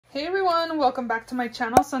Hey everyone, welcome back to my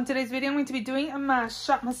channel. So in today's video, I'm going to be doing my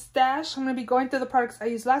shop mustache. I'm going to be going through the products I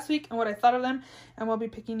used last week and what I thought of them, and we'll be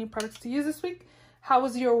picking new products to use this week. How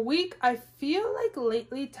was your week? I feel like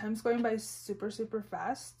lately time's going by super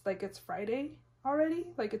fast. Like it's Friday already,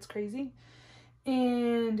 like it's crazy.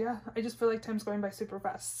 And yeah, I just feel like time's going by super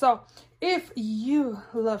fast. So if you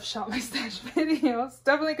love shop mustache videos,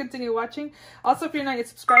 definitely continue watching. Also, if you're not yet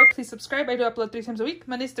subscribed, please subscribe. I do upload 3 times a week,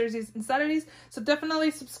 Mondays, Thursdays, and Saturdays. So definitely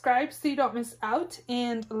subscribe so you don't miss out.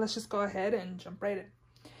 And let's just go ahead and jump right in.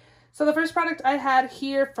 So the first product I had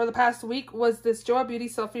here for the past week was this Joa Beauty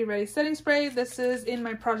Selfie Ready Setting Spray. This is in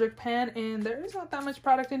my project pan and there is not that much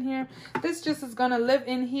product in here. This just is going to live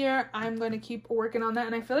in here. I'm going to keep working on that,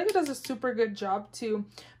 and I feel like it does a super good job to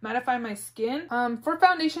mattify my skin. For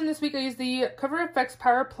foundation this week, I used the Cover FX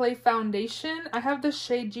Power Play Foundation. I have the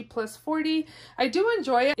shade G+40. I do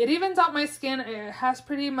enjoy it. It evens out my skin. It has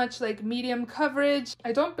pretty much like medium coverage.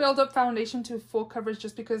 I don't build up foundation to full coverage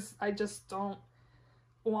just because I just don't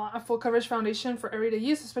want a full coverage foundation for everyday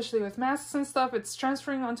use, especially with masks and stuff. It's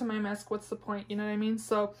transferring onto my mask. What's the point? You know what I mean?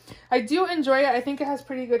 So I do enjoy it. I think it has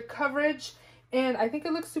pretty good coverage and I think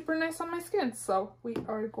it looks super nice on my skin. So we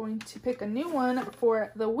are going to pick a new one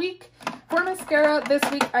for the week. For mascara this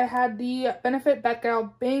week, I had the Benefit Bad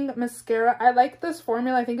Gal Bang mascara. I like this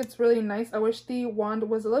formula. I think it's really nice. I wish the wand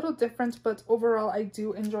was a little different, but overall I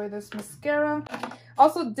do enjoy this mascara.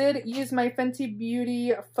 Also did use my Fenty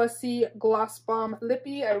Beauty Fussy Gloss Bomb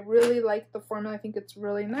Lippy. I really like the formula. I think it's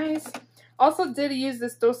really nice. Also did use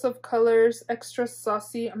this Dose of Colors Extra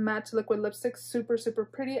Saucy Matte Liquid Lipstick. Super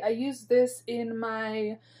pretty. I used this in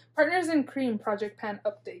my Partners in Cream project pan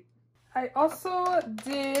update. I also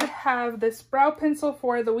did have this brow pencil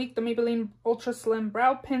for the week, the Maybelline Ultra Slim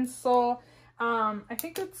Brow Pencil. I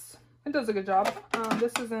think it does a good job.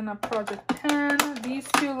 This is in a project pan. These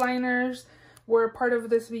 2 liners were part of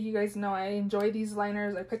this week. You guys know I enjoy these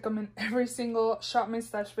liners. I pick them in every single shop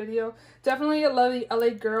mustache video. Definitely love the LA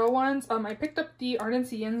Girl ones. I picked up the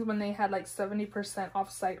Ardent Yins when they had like 70%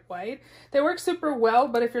 off site-wide. They work super well,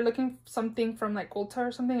 but if you're looking for something from like Ulta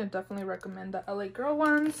or something, I definitely recommend the LA Girl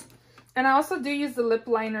ones. And I also do use the lip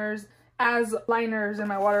liners as liners in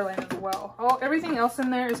my waterline as well. Everything else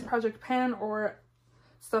in there is project pan or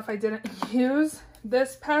stuff I didn't use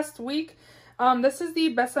this past week. This is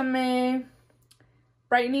the Besame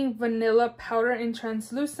Brightening Vanilla Powder in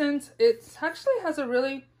Translucent. It actually has a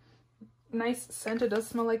really nice scent. It does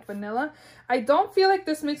smell like vanilla. I don't feel like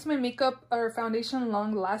this makes my makeup or foundation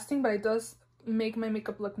long lasting, but it does make my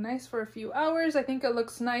makeup look nice for a few hours. I think it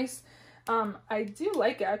looks nice. I do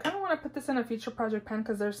like it. I kind of want to put this in a future project pan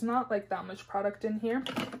because there's not like that much product in here.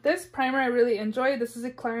 This primer I really enjoy. This is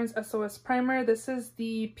a Clarins SOS primer. This is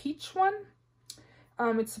the peach one.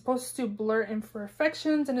 It's supposed to blur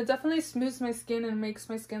imperfections, and it definitely smooths my skin and makes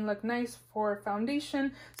my skin look nice for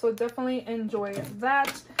foundation. So definitely enjoy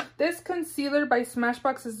that. This concealer by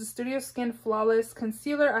Smashbox is the Studio Skin Flawless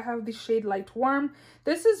Concealer. I have the shade Light Warm.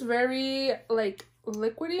 This is very like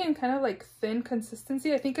liquidy and kind of like thin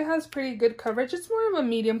consistency. I think it has pretty good coverage. It's more of a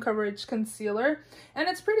medium coverage concealer, and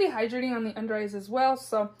it's pretty hydrating on the under eyes as well.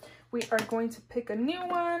 So we are going to pick a new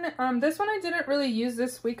one. This one I didn't really use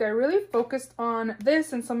this week. I really focused on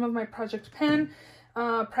this and some of my project pan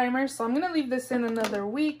primers, so I'm gonna leave this in another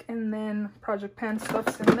week, and then project pan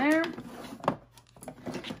stuff's in there.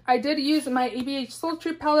 I did use my ABH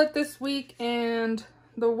Sultry palette this week, and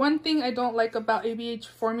the one thing I don't like about ABH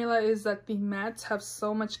formula is that the mattes have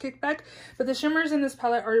so much kickback, but the shimmers in this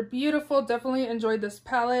palette are beautiful. Definitely enjoyed this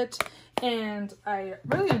palette, and I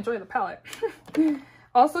really enjoy the palette.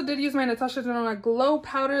 Also did use my Natasha Denona Glow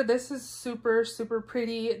Powder. This is super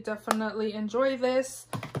pretty. Definitely enjoy this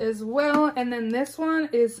as well. And then this one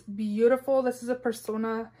is beautiful. This is a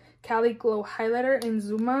Persona Cali Glow Highlighter in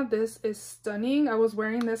Zuma. This is stunning. I was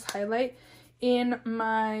wearing this highlight in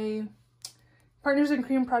my Partners in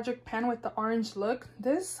Cream project pan with the orange look.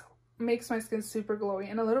 This makes my skin super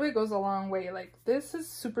glowy, and a little bit goes a long way. Like, this is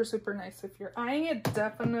super nice. If you're eyeing it,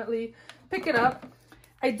 definitely pick it up.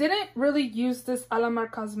 I didn't really use this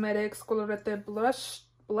Alamar Cosmetics Colorete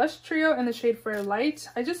Blush Trio in the shade Fair Light.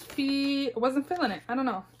 I just wasn't feeling it. I don't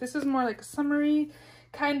know. This is more like a summery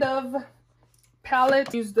kind of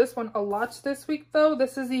palette. Used this one a lot this week though.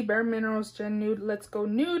 This is the Bare Minerals Gen Nude Let's Go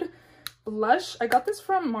Nude Blush. I got this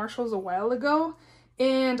from Marshall's a while ago,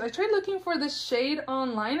 and I tried looking for this shade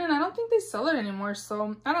online, and I don't think they sell it anymore.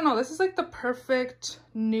 So I don't know. This is like the perfect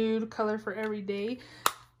nude color for every day.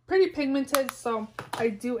 pretty pigmented, so I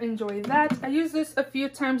do enjoy that. I used this a few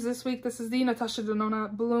times this week. This is the Natasha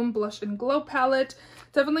Denona Bloom Blush and Glow palette.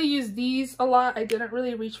 Definitely use these a lot. I didn't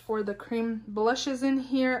really reach for the cream blushes in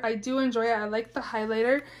here. I do enjoy it. I like the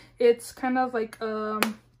highlighter. It's kind of like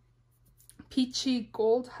peachy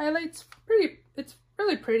gold highlights. It's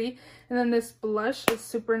really pretty. And then this blush is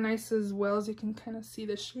super nice as well, as you can kind of see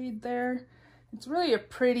the shade there. It's really a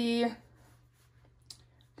pretty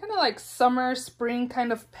kind of like summer spring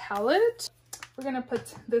kind of palette. We're gonna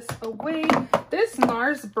put this away. This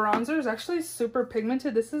NARS bronzer is actually super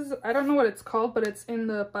pigmented. This is, I don't know what it's called, but it's in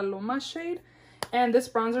the Paloma shade. And this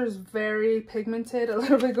bronzer is very pigmented. A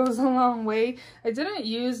little bit goes a long way. I didn't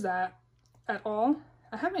use that at all.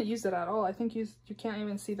 I haven't used it at all. I think you can't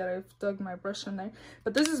even see that I've dug my brush in there.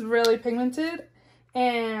 But this is really pigmented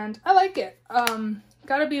and I like it.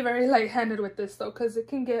 Gotta be very light-handed with this though, because it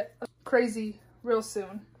can get crazy real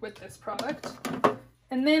soon with this product.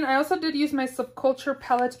 And then I also did use my Subculture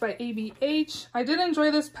palette by eBates. I did enjoy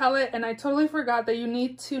this palette, and I totally forgot that you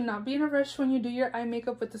need to not be in a rush when you do your eye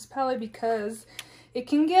makeup with this palette, because it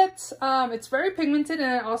can get, it's very pigmented,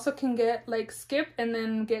 and it also can get like skip and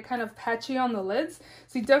then get kind of patchy on the lids.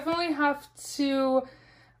 So you definitely have to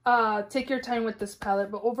take your time with this palette.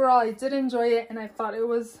 But overall, I did enjoy it, and I thought it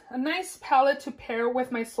was a nice palette to pair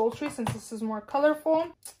with my Sultry, since this is more colorful,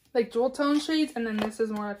 like jewel tone shades, and then this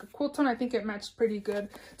is more like a cool tone. I think it matched pretty good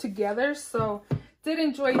together, so did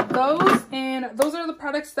enjoy those. And those are the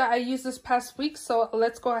products that I used this past week, so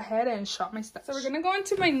let's go ahead and shop my stuff. So we're gonna go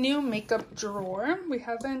into my new makeup drawer.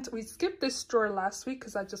 We skipped this drawer last week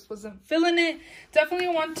because I just wasn't feeling it. Definitely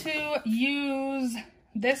want to use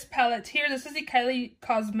this palette here. This is the Kylie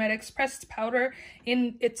Cosmetics pressed powder,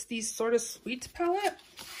 it's the Sort of Sweet palette.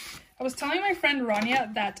 I was telling my friend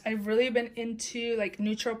Rania that I've really been into like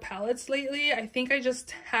neutral palettes lately. I think I just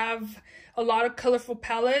have a lot of colorful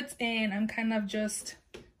palettes, and I'm kind of just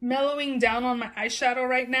mellowing down on my eyeshadow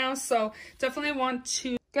right now. So definitely want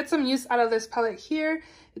to get some use out of this palette here.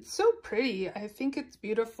 It's so pretty. I think it's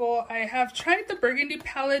beautiful. I have tried the Burgundy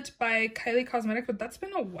palette by Kylie Cosmetics, but that's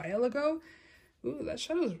been a while ago. Ooh, that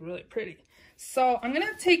shadow is really pretty. So I'm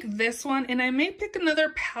gonna take this one, and I may pick another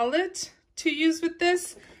palette to use with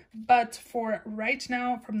this. But for right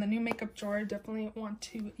now, from the new makeup drawer, definitely want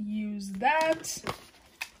to use that.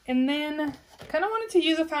 And then kind of wanted to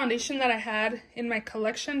use a foundation that I had in my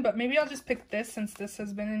collection, but maybe I'll just pick this since this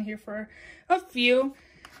has been in here for a few,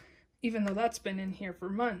 even though that's been in here for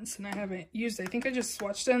months and I haven't used it. I think I just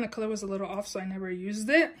swatched it and the color was a little off, so I never used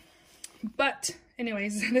it. But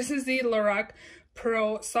anyways, this is the Lorac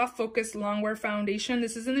Pro Soft Focus Longwear Foundation.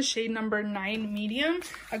 This is in the shade number 9 medium.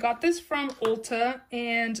 I got this from Ulta,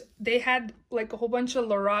 and they had like a whole bunch of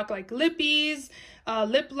Lorac like lippies,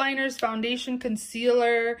 lip liners, foundation,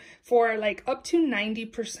 concealer for like up to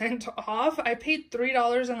 90% off. I paid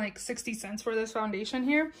 $3.60 for this foundation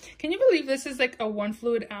here. Can you believe this is like a 1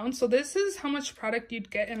 fluid ounce? So this is how much product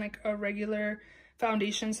you'd get in like a regular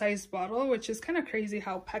foundation sized bottle, which is kind of crazy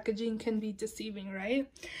how packaging can be deceiving, right?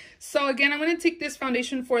 So again, I'm going to take this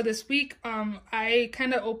foundation for this week. I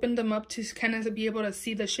kind of opened them up to kind of be able to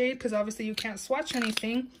see the shade, because obviously you can't swatch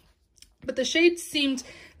anything, but the shade seemed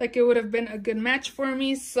like it would have been a good match for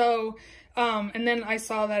me. So and then I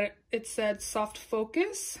saw that it said Soft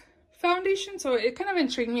Focus foundation, so it kind of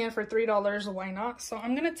intrigued me, and for $3, why not? So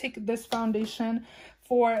I'm going to take this foundation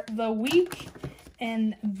for the week.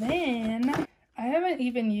 And then I haven't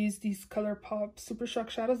even used these ColourPop Super Shock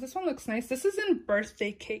shadows. This one looks nice. This is in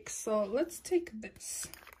Birthday Cake, so let's take this.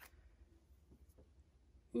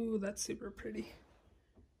 Ooh, that's super pretty.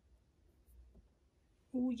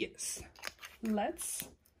 Ooh, yes. Let's.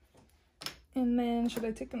 And then should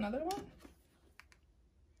I take another one?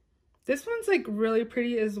 This one's like really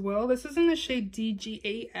pretty as well. This is in the shade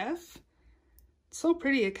DGAF. It's so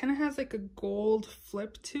pretty. It kind of has like a gold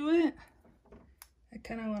flip to it. I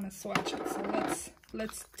kind of want to swatch it, so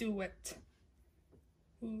let's do it.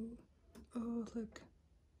 Ooh, oh look,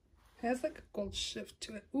 it has like a gold shift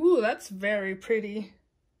to it. Ooh, that's very pretty.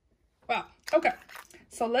 Wow. Okay,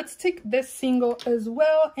 so let's take this single as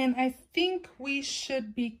well, and I think we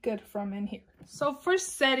should be good from in here. So for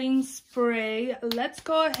setting spray, let's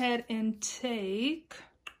go ahead and take.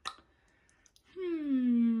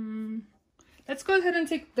 Let's go ahead and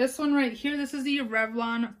take this one right here. This is the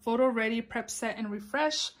Revlon Photo Ready Prep Set and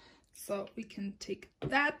Refresh. So we can take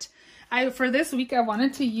that. For this week, I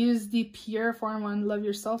wanted to use the Pure 4-in-1 Love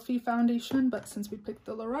Your Selfie foundation, but since we picked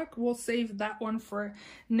the Lorac, we'll save that one for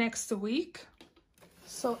next week.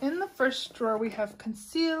 So in the first drawer, we have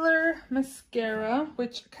concealer, mascara,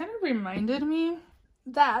 which kind of reminded me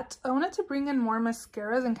that, I wanted to bring in more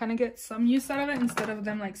mascaras and kind of get some use out of it instead of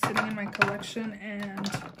them like sitting in my collection and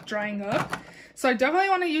drying up. So I definitely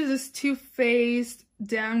want to use this Too Faced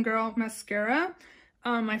Damn Girl mascara.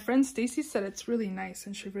 My friend Stacy said it's really nice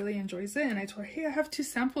and she really enjoys it, and I told her, hey, I have 2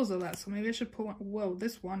 samples of that, so maybe I should pull one. Whoa,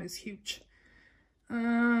 this wand is huge.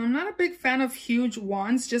 I'm not a big fan of huge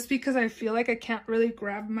wands just because I feel like I can't really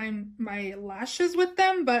grab my lashes with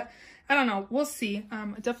them, but I don't know, we'll see.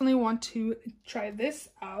 I definitely want to try this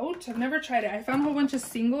out. I've never tried it. I found a whole bunch of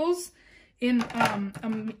singles in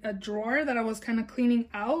a drawer that I was kind of cleaning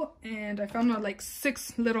out, and I found like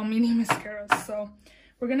 6 little mini mascaras, so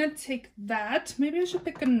we're gonna take that. Maybe I should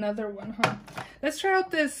pick another one, huh? Let's try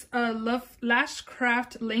out this Love Lash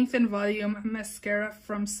Craft Length and Volume mascara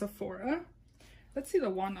from Sephora. Let's see the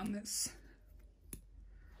wand on this.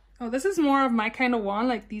 Oh, this is more of my kind of wand,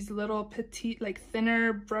 like these little petite, like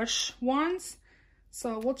thinner brush wands.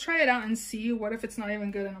 So we'll try it out and see. What if it's not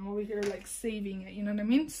even good and I'm over here like saving it, you know what I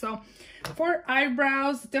mean? So for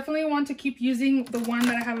eyebrows, definitely want to keep using the one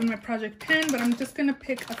that I have in my project pen, but I'm just gonna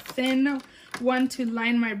pick a thin one to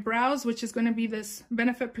line my brows, which is gonna be this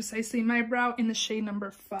Benefit Precisely My Brow in the shade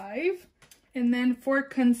number 5. And then for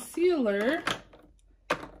concealer,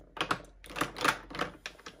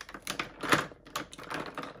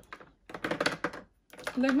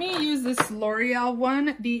 let me use this L'Oreal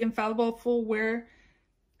one, the Infallible Full Wear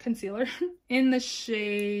Concealer in the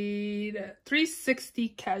shade 360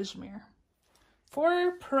 Cashmere.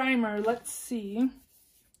 For primer, let's see.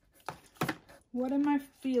 What am I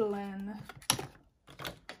feeling?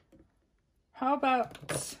 How about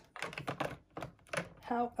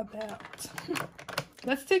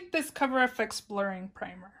let's take this Cover FX Blurring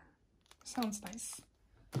Primer. Sounds nice.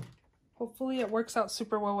 Hopefully it works out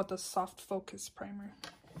super well with the Soft Focus Primer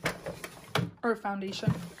or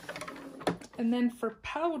foundation. And then for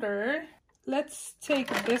powder, let's take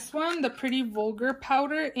this one, the Pretty Vulgar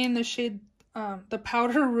powder in the shade the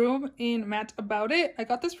Powder Room in Matte About It. I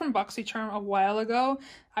got this from BoxyCharm a while ago.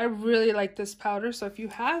 I really like this powder, so if you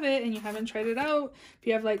have it and you haven't tried it out, if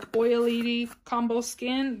you have like oily combo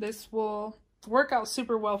skin, this will work out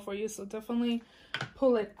super well for you, so definitely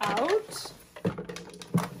pull it out.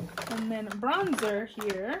 And then bronzer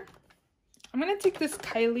here, I'm gonna take this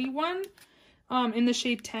Kylie one in the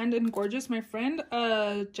shade Tanned and Gorgeous. My friend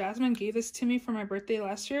Jasmine gave this to me for my birthday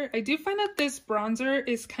last year. I do find that this bronzer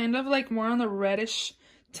is kind of like more on the reddish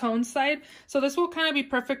tone side, so this will kind of be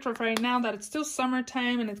perfect for right now that it's still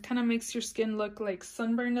summertime and it kind of makes your skin look like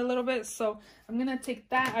sunburned a little bit. So I'm gonna take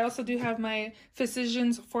that. I also do have my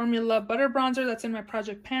Physicians Formula Butter Bronzer that's in my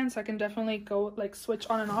project pan, so I can definitely go like switch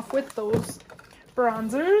on and off with those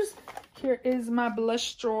bronzers. Here is my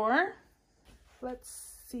blush drawer.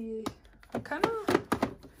 Let's see. I'm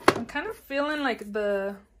kind of feeling like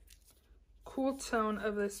the cool tone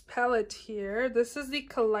of this palette here. This is the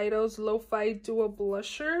Kaleidos Lo-Fi Duo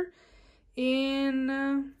Blusher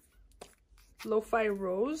in Lo-Fi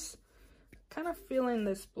Rose. Kind of feeling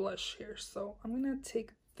this blush here, so I'm gonna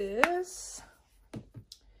take this,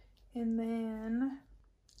 and then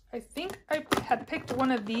I think I had picked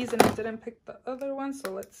one of these and I didn't pick the other one,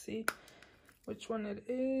 so let's see which one it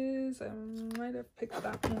is. I might have picked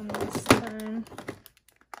that one this time.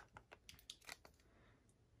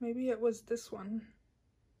 Maybe it was this one.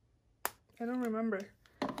 I don't remember.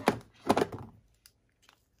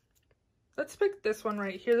 Let's pick this one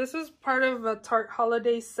right here. This is part of a Tarte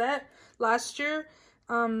holiday set last year.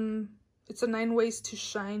 It's a 9 Ways to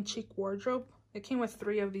Shine cheek wardrobe. It came with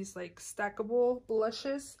 3 of these like stackable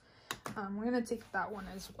blushes. We're gonna take that one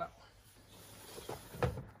as well.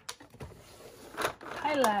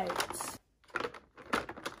 Highlights.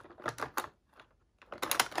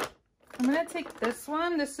 I'm gonna take this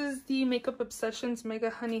one. This is the Makeup Obsessions Mega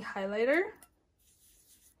Honey Highlighter.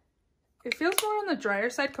 It feels more on the drier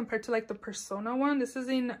side compared to like the Persona one. This is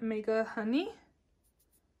in Mega Honey.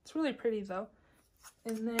 It's really pretty though.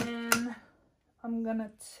 And then I'm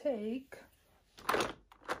gonna take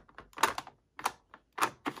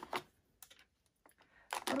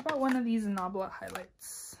what about one of these Nabla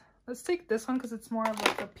highlights? Let's take this one because it's more of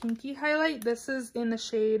like a pinky highlight. This is in the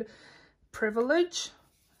shade Privilege.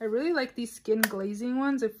 I really like these skin glazing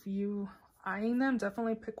ones. If you eyeing them,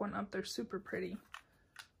 definitely pick one up. They're super pretty.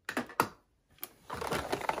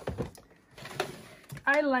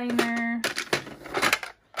 Eyeliner.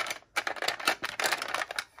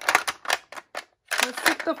 Let's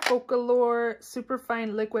take the Focallure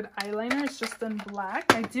Superfine Liquid Eyeliner. It's just in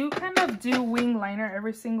black. I do kind of do wing liner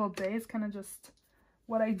every single day. It's kind of just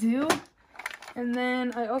what I do. And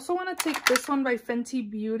then I also want to take this one by Fenty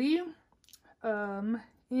Beauty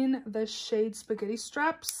in the shade Spaghetti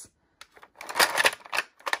Straps.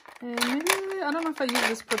 And maybe, I don't know if I use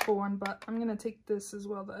this purple one, but I'm going to take this as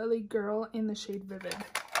well, the LA Girl in the shade Vivid.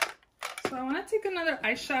 So I want to take another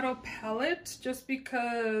eyeshadow palette just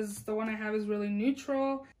because the one I have is really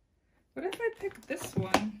neutral. What if I pick this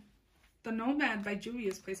one? The Nomad by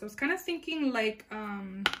Juvia's Place. I was kind of thinking like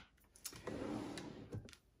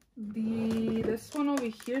this one over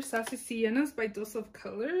here, Sassy Siennas by Dose of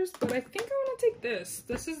Colors, but I think I want to take this.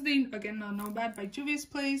 This is the, again, the Nomad by Juvia's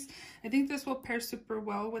Place. I think this will pair super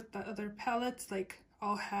well with the other palettes. Like,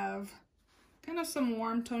 I'll have kind of some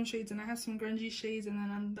warm tone shades, and I have some grungy shades, and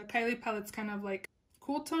then on the Kylie palette's kind of like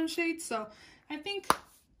cool tone shades, so I think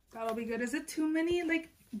that'll be good. Is it too many like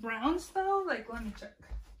browns though? Like, let me check.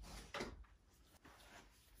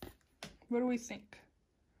 What do we think?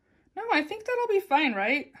 No, I think that'll be fine,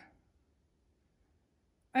 right?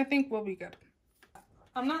 I think we'll be good.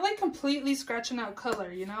 I'm not like completely scratching out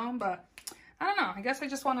color, you know, but I don't know. I guess I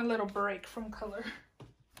just want a little break from color.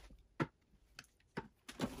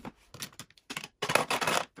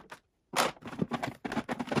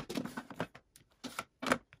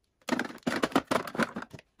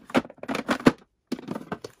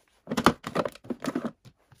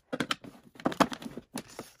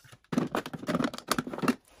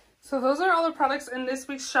 So those are all the products in this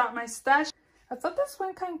week's Shop My Stash. I thought this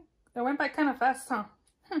went by kind of fast, huh?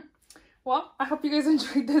 Well, I hope you guys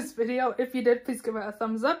enjoyed this video. If you did, please give it a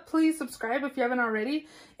thumbs up. Please subscribe if you haven't already.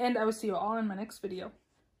 And I will see you all in my next video.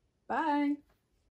 Bye.